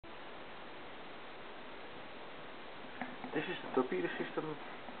This is the torpedo system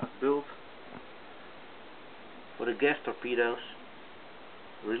I've built for the gas torpedoes.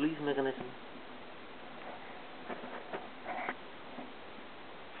 Release mechanism.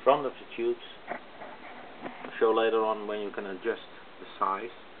 Front of the tubes. I'll show later on when you can adjust the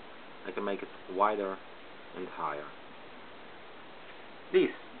size. I can make it wider and higher. These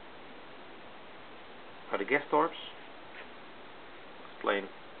are the gas torps. Explain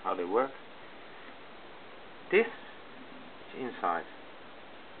how they work. This is inside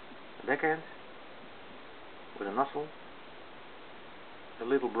the back end with a nozzle, a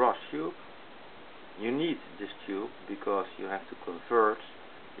little brass tube. You need this tube because you have to convert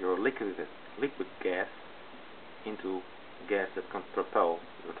your liquid gas into gas that can propel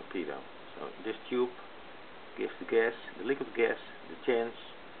your torpedo. So this tube gives the gas, the liquid gas, the chance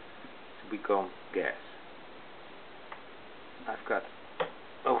to become gas. I've got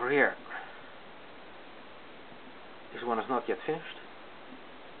over here, this one is not yet finished.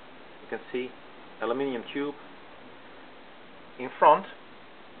 You can see aluminium tube. In front,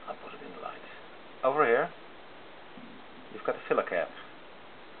 I'll put it in the light. Over here, you've got a filler cap.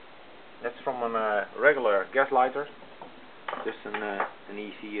 That's from a regular gas lighter. Just an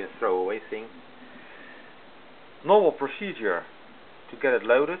easy throwaway thing. Normal procedure to get it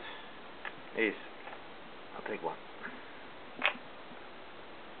loaded is, I'll take one.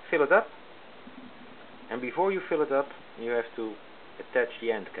 Fill it up, and before you fill it up, you have to attach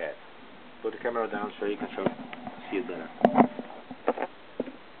the end cap. Put the camera down so you can see it better.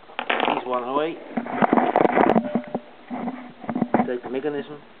 Ease one away. Take the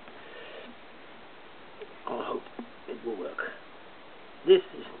mechanism. I hope it will work. This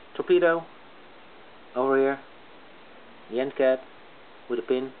is torpedo over here. The end cap with a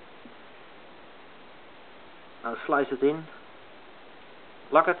pin. I'll slice it in,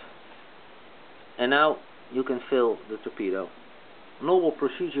 lock it, and now you can fill the torpedo. Normal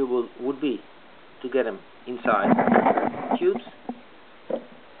procedure would be to get them inside tubes.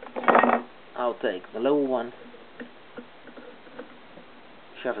 I'll take the lower one,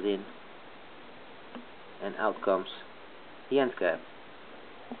 shove it in, and out comes the end cap.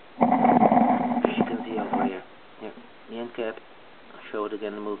 As you can see over here. Yep, the end cap. I'll show it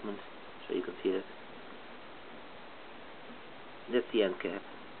again, the movement, so you can see it. That's the end cap.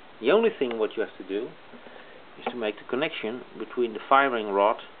 The only thing what you have to do is to make the connection between the firing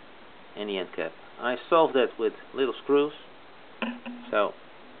rod and the end cap. I solved that with little screws. So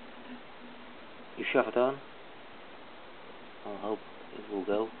you shove it on. I hope it will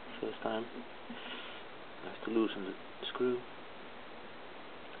go first time. I have to loosen the screw.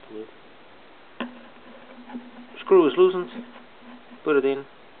 The screw is loosened. Put it in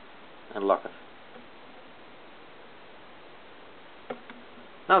and lock it.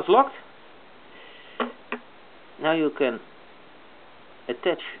 Now it's locked. Now you can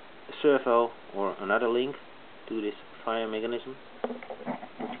attach a servo or another link to this fire mechanism.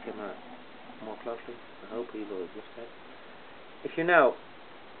 Put your camera more closely. I hope you will adjust that. If you now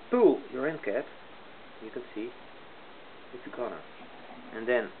pull your end cap, you can see it's gone, and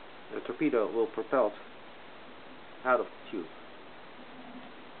then the torpedo will propel out of the tube.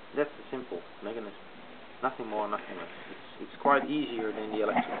 That's the simple mechanism. Nothing more, nothing less. It's quite easier than the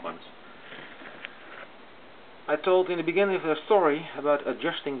electric ones. I told in the beginning of the story about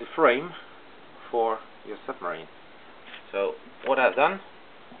adjusting the frame for your submarine. So what I've done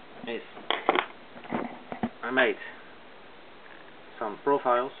is I made some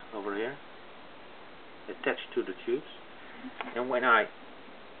profiles over here attached to the tubes, and when I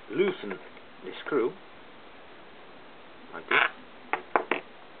loosen the screw like this,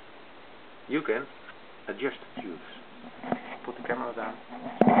 you can adjust the tubes. Put the camera down.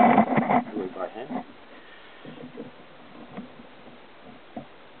 Do it by hand.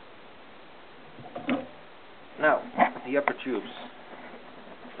 Now, the upper tubes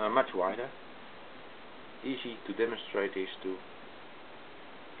are much wider. Easy to demonstrate is to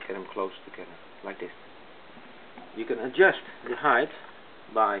get them close together, like this. You can adjust the height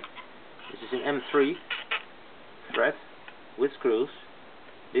by, this is an M3 thread with screws.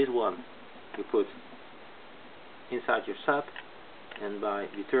 This one you put inside your sub, and by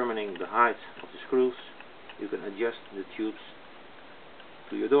determining the height of the screws you can adjust the tubes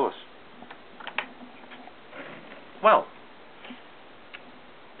to your doors. Well,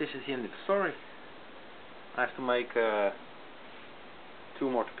 this is the end of the story. I have to make 2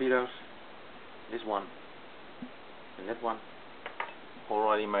 more torpedoes. This one and that one.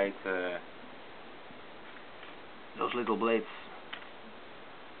 Already made those little blades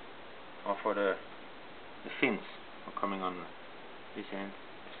are for the fins are coming on this end.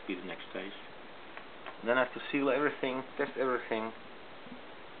 This will be the next stage. Then I have to seal everything, test everything,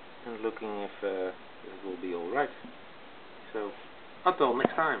 and looking if it will be alright. So, until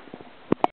next time.